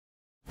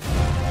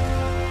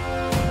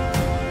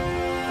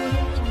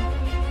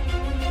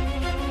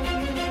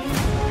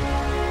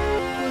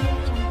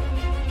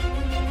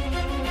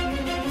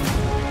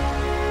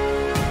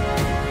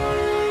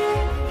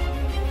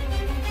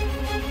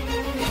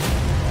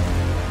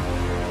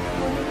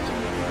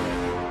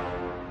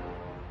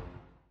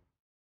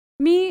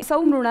सौ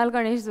मृणाल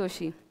गणेश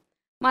जोशी।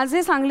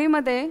 माझे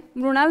सांगलीमध्ये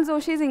मृणाल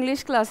जोशीज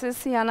इंग्लिश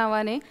क्लासेस या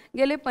नावाने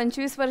गेले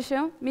 25 वर्ष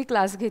मी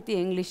क्लास घेते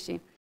इंग्लिशचे।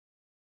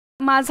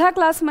 माझा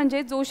क्लास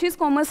म्हणजे जोशीज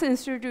कॉमर्स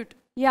इन्स्टिट्यूट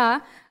या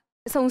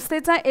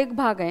संस्थेचा एक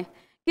भाग आहे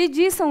की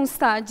जी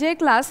संस्था जे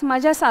क्लास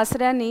माझ्या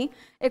सासऱ्यांनी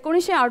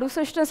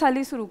 1968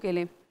 साली सुरू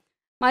केले।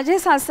 माझे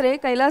सासरे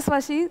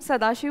कैलासवासी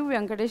सदाशिव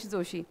व्यंकटेश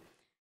जोशी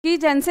की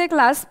ज्यांचे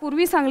क्लास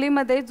पूर्वी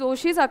सांगलीमध्ये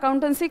जोशीज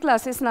अकाउंटन्सी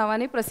क्लासेस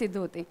नावाने प्रसिद्ध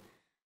होते।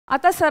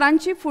 आता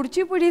सरांची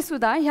पुढची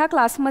पिढीसुद्धा ह्या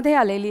क्लासमध्ये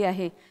आलेली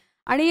आहे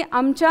आणि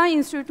आमच्या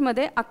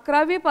इन्स्टिट्यूटमध्ये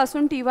 11वी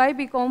पासून TY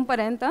BCom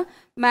पर्यंत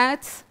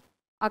मॅथ्स,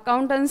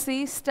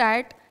 अकाउंटन्सी,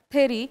 स्टॅट,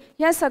 थेरी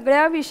ह्या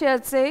सगळ्या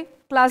विषयाचे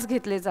क्लास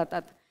घेतले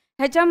जातात।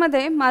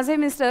 ह्याच्यामध्ये माझे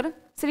मिस्टर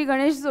श्री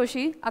गणेश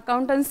जोशी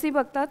अकाउंटन्सी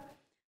बघतात,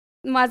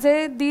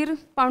 माझे दीर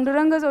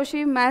पांडुरंग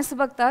जोशी मॅथ्स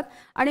बघतात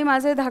आणि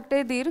माझे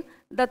धाकटे दीर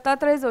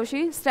दत्तात्रय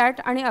जोशी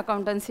स्टॅट आणि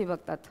अकाउंटन्सी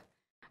बघतात।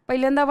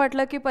 पहिल्यांदा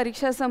वाटलं की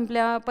परीक्षा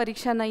संपल्या,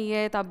 परीक्षा नाही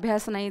आहेत,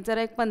 अभ्यास नाही,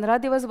 जरा एक 15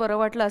 दिवस बरं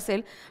वाटलं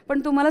असेल, पण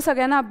तुम्हाला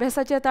सगळ्यांना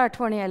अभ्यासाची आता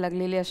आठवण यायला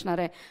लागलेली असणार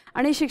आहे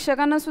आणि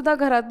शिक्षकांना सुद्धा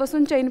घरात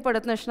बसून चैन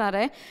पडत नसणार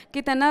आहे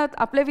की त्यांना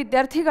आपले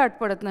विद्यार्थी गाठ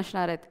पडत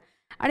नसणार आहेत।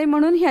 आणि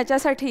म्हणून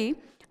ह्याच्यासाठी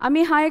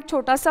आम्ही हा एक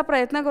छोटासा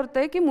प्रयत्न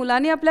करतोय की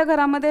मुलांनी आपल्या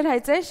घरामध्ये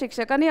राहायचं आहे,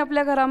 शिक्षकांनी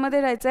आपल्या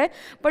घरामध्ये राहायचं आहे,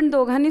 पण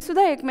दोघांनी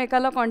सुद्धा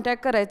एकमेकाला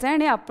कॉन्टॅक्ट करायचं आहे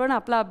आणि आपण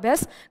आपला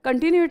अभ्यास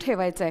कंटिन्यू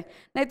ठेवायचा आहे,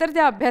 नाहीतर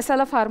त्या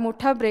अभ्यासाला फार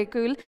मोठा ब्रेक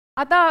होईल।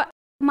 आता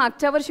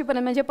मागच्या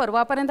वर्षीपर्यंत म्हणजे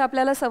परवापर्यंत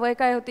आपल्याला सवय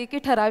काय होती की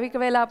ठराविक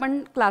वेळेला आपण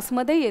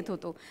क्लासमध्ये येत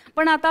होतो,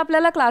 पण आता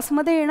आपल्याला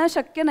क्लासमध्ये येणं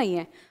शक्य नाही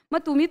आहे। मग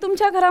तुम्ही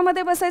तुमच्या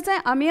घरामध्ये बसायचं आहे,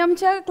 आम्ही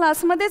आमच्या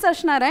क्लासमध्येच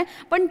असणार आहे,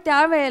 पण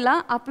त्यावेळेला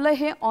आपलं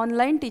हे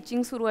ऑनलाईन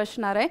टीचिंग सुरू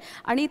असणार आहे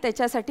आणि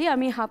त्याच्यासाठी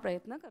आम्ही हा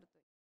प्रयत्न करतो।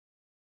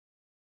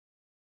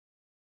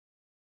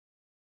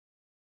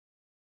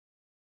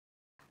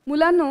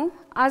 मुलांनो,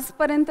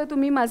 आजपर्यंत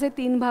तुम्ही माझे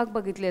 3 भाग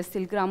बघितले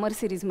असतील ग्रामर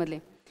सिरीजमधले।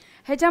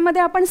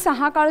 ह्याच्यामध्ये आपण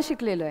 6 काळ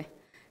शिकलेलो आहे,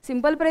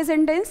 simple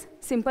present tense,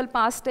 simple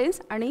past tense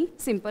आणि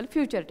सिंपल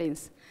फ्युचर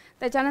टेन्स।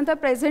 त्याच्यानंतर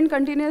present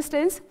continuous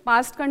tense,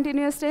 past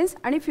continuous tense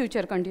आणि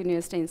फ्युचर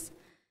कंटिन्युअस टेन्स।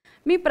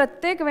 मी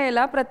प्रत्येक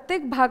वेळेला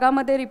प्रत्येक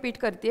भागामध्ये रिपीट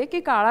करते की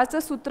काळाचं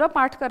सूत्र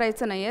पाठ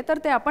करायचं नाही आहे, तर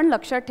ते आपण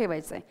लक्षात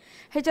ठेवायचं आहे।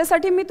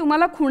 ह्याच्यासाठी मी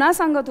तुम्हाला खुणा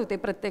सांगत होते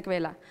प्रत्येक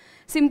वेळेला।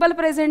 सिंपल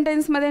प्रेझेंट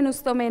टेन्समध्ये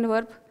नुसतं main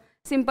verb,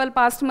 simple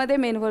पास्टमध्ये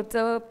main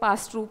वर्बचं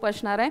past रूप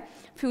असणार आहे,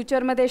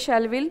 फ्युचरमध्ये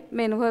शॅल विल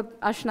मेन वर्ब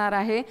असणार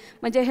आहे।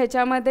 म्हणजे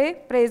ह्याच्यामध्ये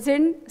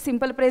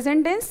सिंपल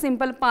प्रेझेंट टेन्स,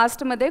 सिंपल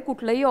पास्टमध्ये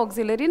कुठलंही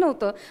ऑक्झिलरी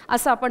नव्हतं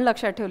असं आपण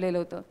लक्षात ठेवलेलं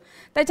होतं।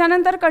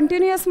 त्याच्यानंतर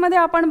कंटिन्युअसमध्ये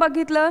आपण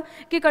बघितलं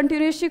की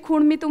कंटिन्युअसची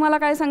खूण मी तुम्हाला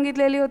काय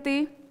सांगितलेली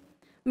होती,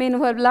 मेन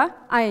वर्बला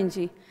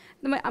ING।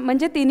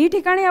 म्हणजे तिन्ही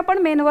ठिकाणी आपण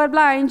मेन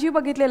वर्बला ING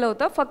बघितलेलं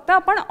होतं, फक्त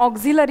आपण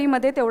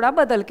ऑक्झिलरीमध्ये तेवढा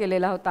बदल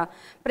केलेला होता।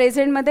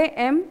 प्रेझेंटमध्ये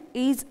M,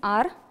 is,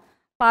 R,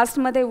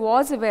 पास्टमध्ये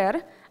was, wear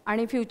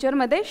आणि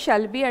फ्युचरमध्ये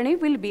शॅल बी आणि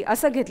विल बी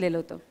असं घेतलेलं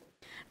होतं।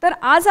 तर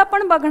आज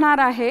आपण बघणार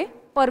आहे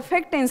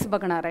परफेक्ट टेन्स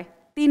बघणार आहे,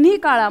 तिन्ही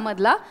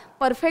काळामधला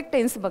परफेक्ट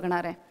टेन्स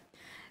बघणार आहे।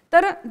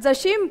 तर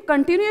जशी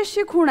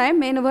कंटिन्युअसची खूण आहे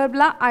मेन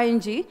वर्बला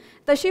ING,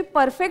 तशी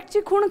परफेक्टची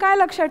खूण काय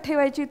लक्षात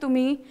ठेवायची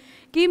तुम्ही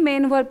की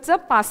मेन वर्बचं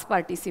पास्ट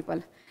पार्टिसिपल।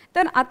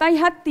 तर आता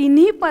ह्या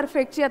तिन्ही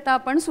परफेक्टची आता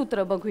आपण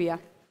सूत्र बघूया।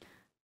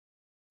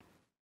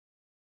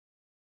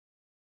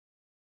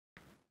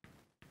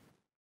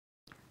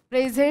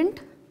 प्रेझेंट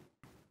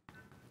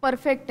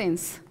परफेक्ट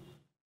टेन्स,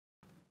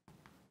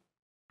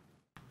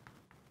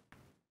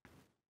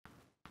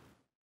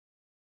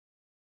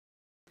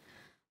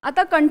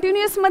 आता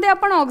कंटिन्युअसमध्ये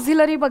आपण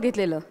ऑक्झिलरी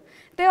बघितलेलं,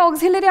 ते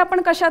ऑक्झिलरी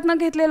आपण कशातनं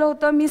घेतलेलं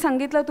होतं, मी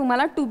सांगितलं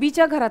तुम्हाला टू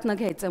बीच्या घरातनं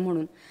घ्यायचं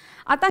म्हणून।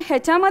 आता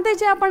ह्याच्यामध्ये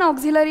जे आपण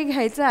ऑक्झिलरी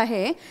घ्यायचं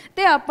आहे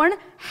ते आपण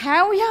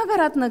हॅव ह्या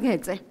घरातनं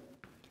घ्यायचं आहे,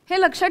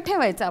 हे लक्षात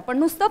ठेवायचं। आपण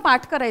नुसतं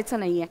पाठ करायचं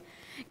नाही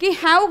आहे की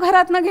हॅव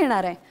घरातनं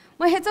घेणार आहे।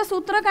 मग ह्याचं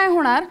सूत्र काय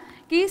होणार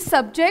की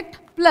सब्जेक्ट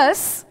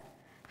प्लस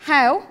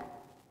हॅव,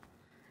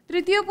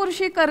 तृतीय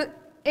पुरुषी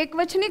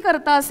एकवचनी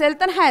करता असेल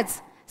तर हॅज।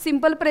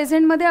 सिंपल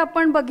प्रेझेंटमध्ये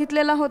आपण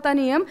बघितलेला होता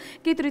नियम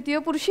की तृतीय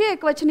पुरुषी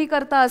एकवचनी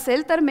करता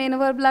असेल तर मेन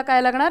वर्बला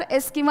काय लागणार,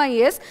 एस किंवा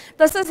ES।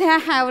 तसंच ह्या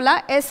हॅवला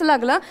एस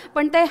लागलं,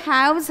 पण ते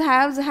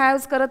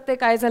हॅव्ज करत ते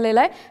काय झालेलं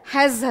आहे,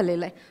 हॅज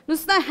झालेलं आहे।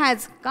 नुसतं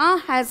हॅज का,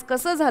 हॅज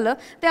कसं झालं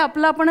ते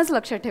आपलं आपणच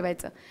लक्षात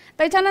ठेवायचं।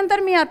 त्याच्यानंतर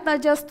मी आता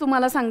जस्ट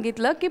तुम्हाला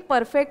सांगितलं की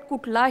परफेक्ट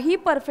कुठलाही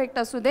परफेक्ट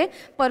असू दे,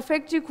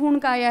 परफेक्टची खूण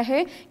काय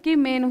आहे की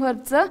मेन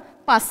वर्बचं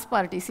पास्ट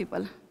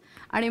पार्टिसिपल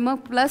आणि मग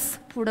प्लस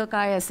पुढं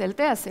काय असेल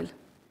ते असेल।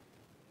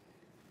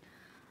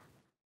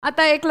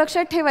 आता एक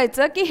लक्षात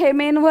ठेवायचं की हे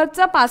मेन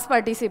वर्बचं पास्ट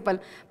पार्टिसिपल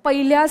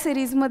पहिल्या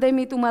सिरीजमध्ये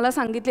मी तुम्हाला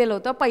सांगितलेलं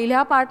होतं,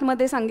 पहिल्या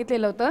पार्टमध्ये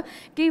सांगितलेलं होतं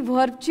की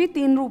व्हर्बची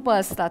 3 रूपं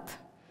असतात।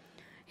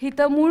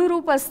 हिथं मूळ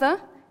रूप असतं,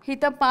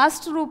 हिथं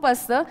पास्ट रूप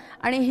असतं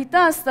आणि हिथं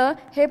असतं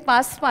हे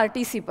पास्ट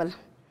पार्टिसिपल।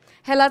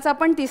 ह्यालाच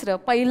आपण तिसरं,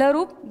 पहिलं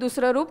रूप,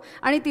 दुसरं रूप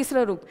आणि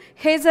तिसरं रूप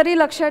हे जरी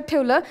लक्षात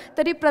ठेवलं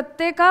तरी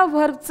प्रत्येका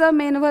व्हर्बचं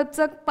मेन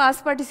वर्बचं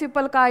पास्ट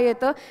पार्टिसिपल काय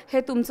येतं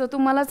हे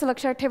तुम्हालाच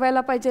लक्षात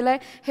ठेवायला पाहिजे आहे।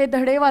 हे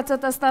धडे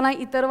वाचत असताना,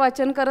 इतर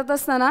वाचन करत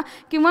असताना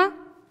किंवा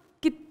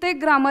कित्येक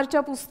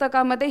ग्रामरच्या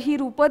पुस्तकामध्ये ही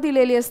रूपं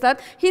दिलेली असतात.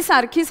 ही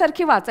सारखी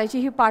सारखी वाचायची,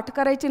 ही पाठ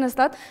करायची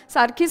नसतात,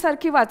 सारखी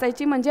सारखी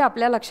वाचायची म्हणजे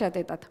आपल्या लक्षात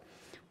येतात.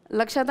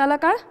 लक्षात आलं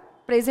का?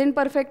 Present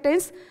perfect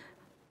tense.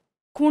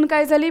 खूण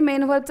काय झाली?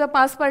 Main व्हर्बचं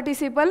past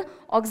participle.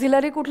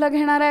 ऑक्झिलरी कुठलं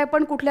घेणार आहे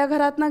आपण? कुठल्या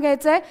घरातनं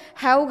घ्यायचं आहे?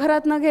 हॅव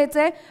घरातनं घ्यायचं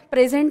आहे.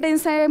 प्रेझेंट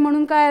टेन्स आहे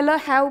म्हणून काय आलं?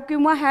 हॅव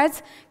किंवा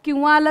हॅज.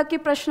 किंवा आलं की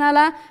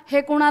प्रश्नाला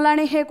हे कुणाला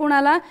आणि हे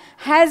कुणाला?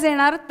 हॅज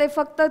येणार. ते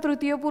फक्त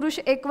तृतीय पुरुष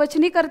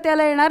एकवचनी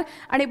कर्त्याला येणार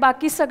आणि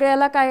बाकी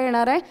सगळ्याला काय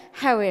येणार आहे?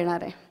 हॅव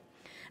येणार आहे.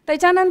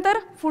 त्याच्यानंतर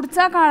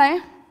पुढचा काळ आहे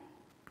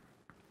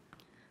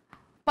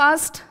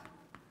पास्ट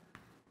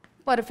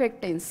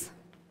परफेक्ट टेन्स.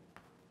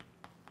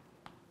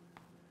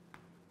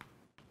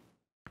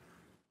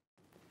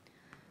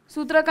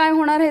 सूत्र काय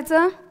होणार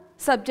ह्याचं?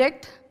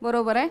 सब्जेक्ट.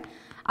 बरोबर आहे.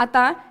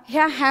 आता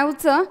ह्या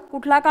हॅवचं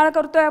कुठला काळ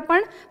करतोय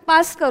आपण?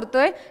 पास्ट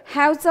करतोय.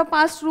 हॅवचं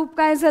पास्ट रूप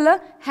काय झालं?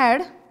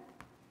 हॅड.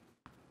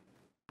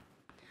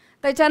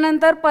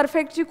 त्याच्यानंतर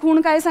परफेक्टची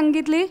खूण काय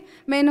सांगितली?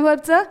 Main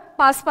व्हर्बचं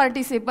past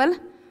participle.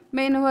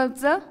 Main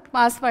व्हर्बचं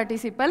past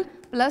participle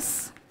plus.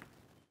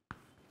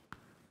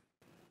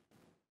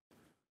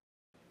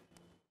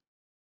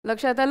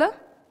 लक्षात आलं?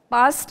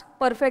 Past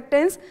perfect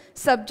tense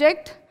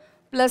subject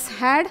plus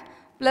had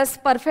plus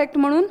perfect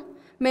म्हणून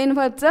मेन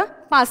व्हर्बचं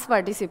पास्ट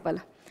पार्टिसिपल.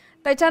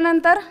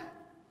 त्याच्यानंतर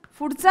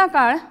पुढचा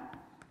काळ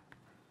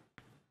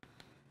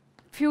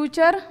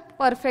फ्युचर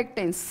परफेक्ट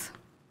टेन्स.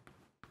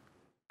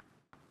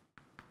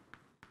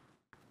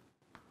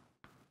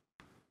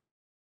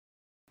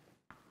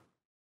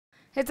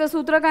 ह्याचं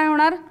सूत्र काय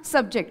होणार?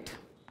 सब्जेक्ट.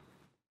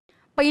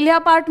 पहिल्या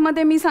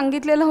पार्टमध्ये मी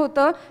सांगितलेलं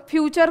होतं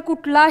फ्युचर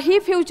कुठलाही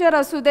फ्युचर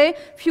असू दे,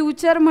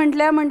 फ्युचर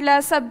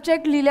म्हटल्या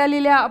सब्जेक्ट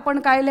लिहिल्या आपण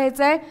काय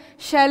लिहायचं आहे?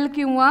 शॅल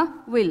किंवा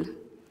विल.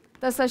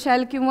 तसं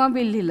शॅल किंवा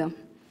विल लिहिलं.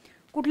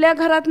 कुठल्या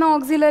घरातनं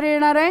ऑक्झिलरी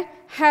येणार आहे?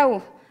 हॅव.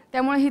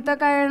 त्यामुळे इथं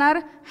काय येणार?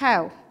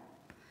 हॅव.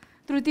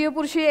 तृतीय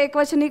पुरुषी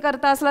एकवचनी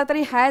करता असला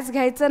तरी हॅज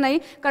घ्यायचं नाही,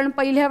 कारण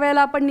पहिल्या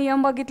वेळेला आपण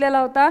नियम बघितलेला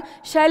होता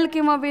शॅल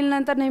किंवा विल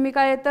नंतर नेहमी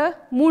काय येतं?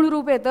 मूळ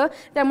रूप येतं.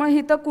 त्यामुळे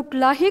इथं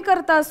कुठलाही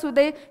करता असू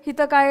दे,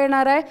 इथं काय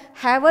येणार आहे?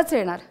 हॅवच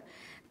येणार.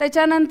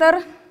 त्याच्यानंतर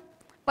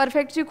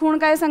परफेक्टची खूण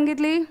काय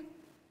सांगितली?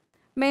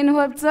 मेन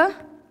व्हर्बचं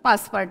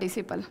पास्ट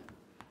पार्टिसिपल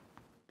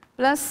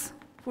प्लस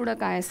पुढं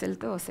काय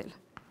असेल तो असेल.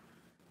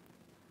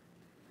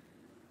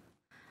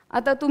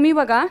 आता तुम्ही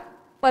बघा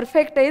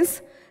परफेक्ट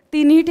टेन्स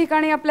तिन्ही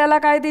ठिकाणी आपल्याला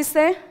काय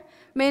दिसतंय?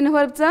 Main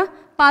व्हर्बचं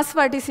past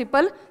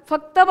participle.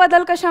 फक्त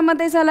बदल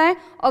कशामध्ये झाला आहे?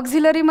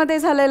 ऑक्झिलरीमध्ये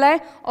झालेला आहे.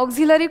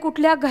 ऑक्झिलरी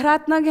कुठल्या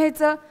घरातनं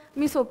घ्यायचं?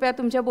 मी सोप्या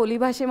तुमच्या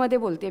बोलीभाषेमध्ये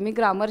बोलते. मी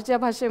ग्रामरच्या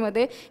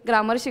भाषेमध्ये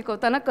ग्रामर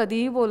शिकवताना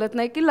कधीही बोलत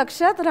नाही की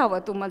लक्षात राहावं,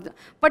 तुम्हाला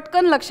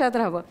पटकन लक्षात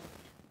राहावं.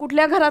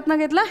 कुठल्या घरातनं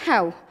घेतलं?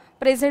 हॅव.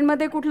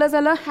 प्रेझेंटमध्ये कुठलं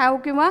झालं? हॅव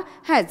किंवा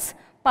हॅज.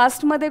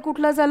 पास्टमध्ये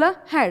कुठलं झालं?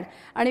 हॅड.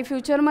 आणि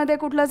फ्युचरमध्ये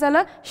कुठलं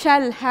झालं?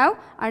 शॅल हॅव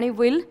आणि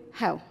विल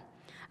हॅव.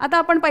 आता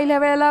आपण पहिल्या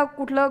वेळेला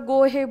कुठलं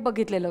गो हे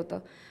बघितलेलं होतं.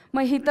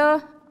 मग इथं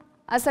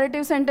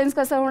असर्टिव्ह सेंटेन्स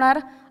कसं होणार?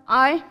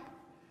 I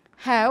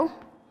have.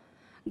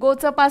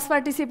 गोचं पास्ट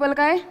पार्टिसिपल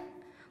काय?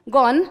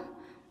 गॉन.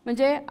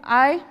 म्हणजे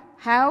I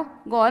have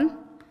gone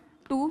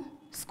to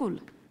school.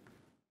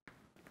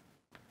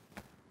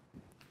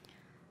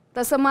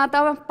 तसं मग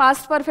आता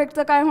पास्ट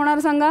परफेक्टचं काय होणार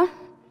सांगा?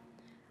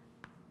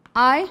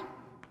 I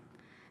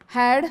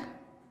had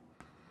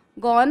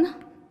gone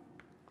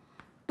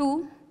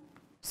to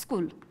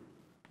school.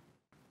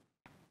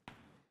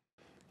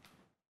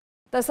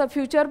 तसं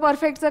फ्युचर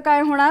परफेक्टचं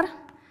काय होणार?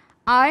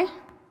 I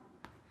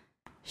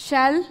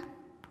shall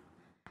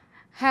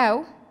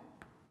have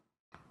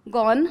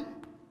gone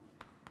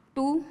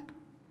to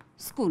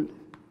school.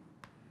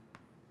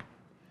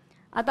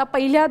 आता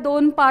पहिल्या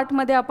दोन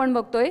पार्टमध्ये आपण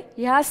बघतोय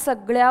ह्या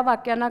सगळ्या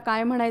वाक्यांना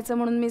काय म्हणायचं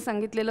म्हणून मी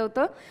सांगितलेलं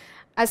होतं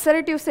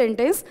ॲसर्टिव्ह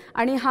सेंटेन्स.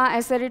 आणि हा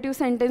ॲसर्टिव्ह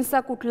सेंटेन्सचा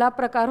कुठला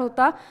प्रकार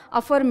होता?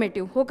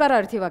 अफर्मेटिव्ह,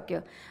 होकारार्थी वाक्य.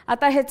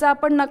 आता ह्याचं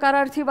आपण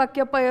नकारार्थी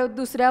वाक्य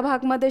दुसऱ्या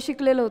भागमध्ये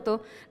शिकलेलं होतं.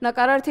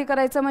 नकारार्थी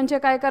करायचं म्हणजे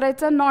काय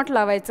करायचं? नॉट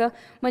लावायचं.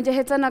 म्हणजे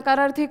ह्याचं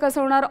नकारार्थी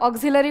कसं होणार?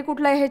 ऑक्झिलरी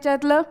कुठलं आहे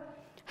ह्याच्यातलं?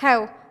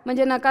 हॅव.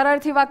 म्हणजे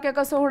नकारार्थी वाक्य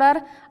कसं होणार?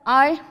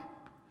 I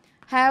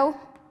have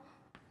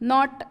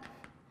not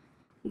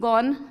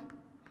gone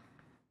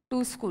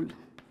to school.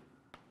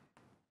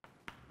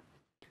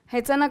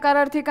 ह्याचं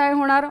नकारार्थी काय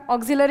होणार?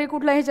 ऑक्झिलरी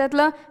कुठलं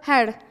ह्याच्यातलं?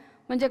 हॅड.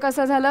 म्हणजे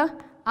कसं झालं?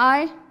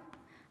 I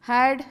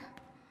had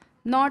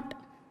not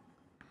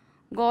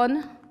gone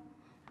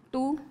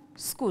to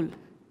school.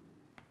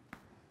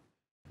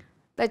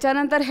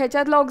 त्याच्यानंतर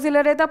ह्याच्यातलं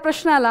ऑक्झिलरी येतं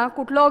प्रश्नाला.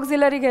 कुठलं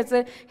ऑक्झिलरी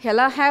घ्यायचं?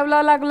 ह्याला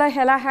हॅवला लागलं,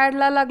 ह्याला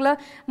हॅडला लागलं,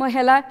 मग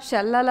ह्याला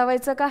शॅलला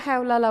लावायचं का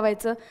हॅवला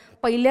लावायचं?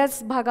 पहिल्याच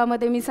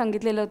भागामध्ये मी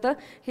सांगितलेलं होतं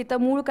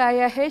इथं मूळ काय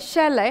आहे?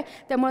 शॅल आहे.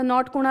 त्यामुळे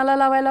नॉट कुणाला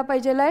लावायला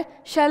पाहिजेला आहे?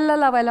 शॅलला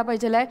लावायला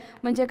पाहिजेला आहे.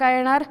 म्हणजे काय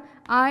येणार?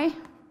 I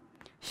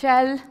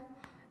shall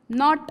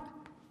not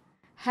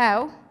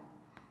have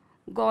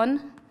gone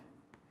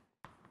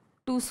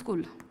to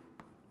school.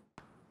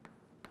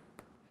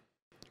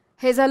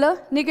 हे झालं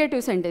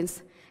निगेटिव्ह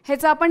सेंटेन्स.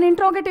 ह्याचं आपण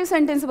इंट्रोगेटिव्ह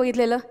सेंटेन्स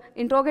बघितलेलं.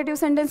 इंट्रोगेटिव्ह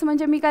सेंटेन्स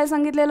म्हणजे मी काय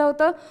सांगितलेलं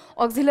होतं?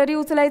 ऑक्झिलरी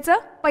उचलायचं,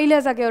 पहिल्या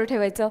जागेवर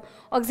ठेवायचं.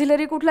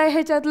 ऑक्झिलरी कुठलं आहे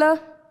ह्याच्यातलं?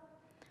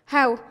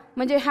 हॅव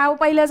म्हणजे हॅव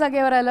पहिल्या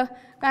जागेवर आलं,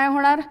 काय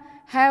होणार?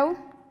 Have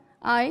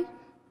I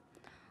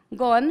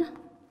gone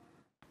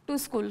to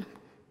school.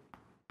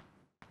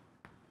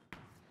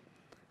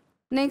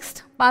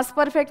 Next past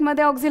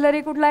परफेक्टमध्ये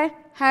auxiliary कुठला आहे?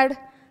 हॅड.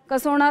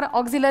 कसं होणार?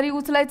 ऑक्झिलरी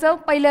उचलायचं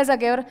पहिल्या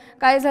जागेवर,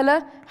 काय झालं?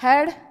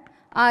 Had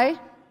I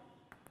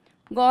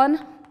gone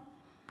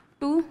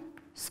to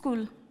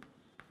school.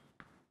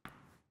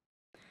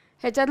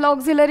 ह्याच्यातलं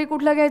auxiliary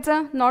कुठलं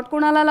घ्यायचं? नॉट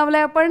कुणाला लावलं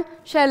आहे आपण?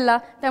 शॅलला.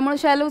 त्यामुळे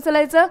शॅल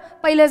उचलायचं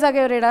पहिल्या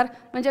जागेवर येणार,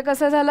 म्हणजे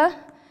कसं झालं?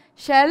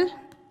 Shall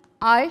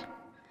I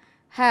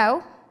have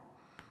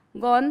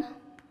gone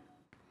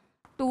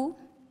to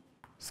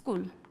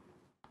school.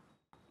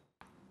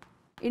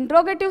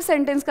 Interrogative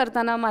sentence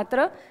करताना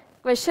मात्र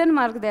क्वेश्चन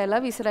मार्क द्यायला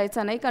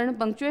विसरायचा नाही, कारण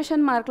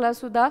पंक्च्युएशन मार्कला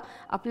सुद्धा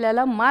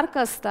आपल्याला मार्क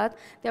असतात.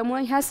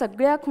 त्यामुळे ह्या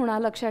सगळ्या खुणा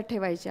लक्षात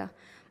ठेवायच्या.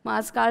 मग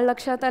आज काळ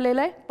लक्षात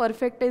आलेलं आहे.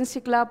 परफेक्ट टेन्स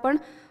शिकला आपण,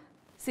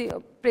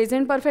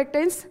 present perfect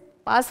tense,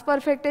 past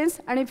perfect tense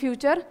आणि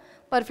फ्युचर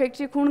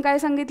परफेक्टची खूण काय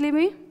सांगितली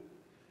मी?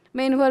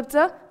 Main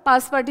व्हर्बचं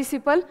past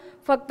participle.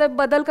 फक्त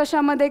बदल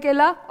कशामध्ये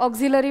केला?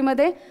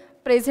 ऑक्झिलरीमध्ये.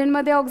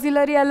 प्रेझेंटमध्ये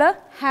ऑक्झिलरी आलं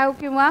हॅव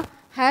किंवा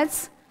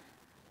हॅज,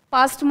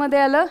 पास्टमध्ये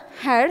आलं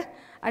हॅड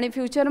आणि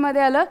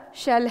फ्युचरमध्ये आलं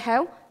शॅल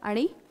हॅव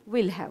आणि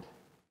विल हॅव.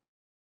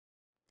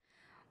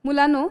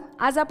 मुलांनो,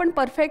 आज आपण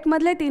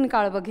परफेक्टमधले 3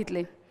 काळ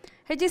बघितले.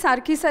 ह्याची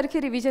सारखी सारखी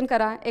रिव्हिजन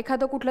करा.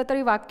 एखादं कुठलं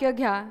तरी वाक्य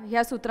घ्या,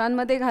 ह्या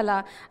सूत्रांमध्ये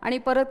घाला आणि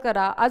परत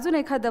करा. अजून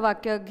एखादं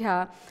वाक्य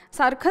घ्या,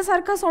 सारखं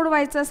सारखं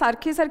सोडवायचं.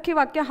 सारखी सारखी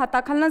वाक्य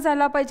हाताखालनं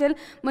जायला पाहिजे,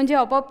 म्हणजे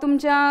आपोआप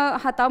तुमच्या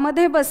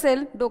हातामध्ये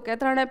बसेल.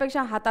 डोक्यात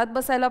राहण्यापेक्षा हातात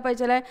बसायला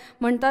पाहिजे आहे.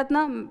 म्हणतात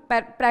ना,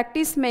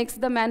 practice makes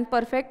the man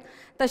perfect.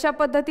 तशा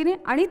पद्धतीने.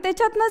 आणि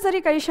त्याच्यातनं जरी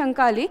काही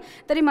शंका आली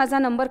तरी माझा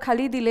नंबर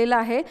खाली दिलेला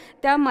आहे,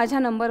 त्या माझ्या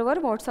नंबरवर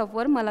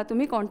व्हॉट्सअपवर मला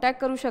तुम्ही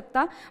कॉन्टॅक्ट करू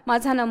शकता.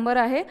 माझा नंबर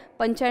आहे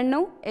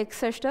 95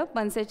 61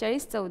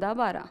 45 14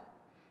 12.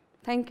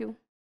 थँक्यू.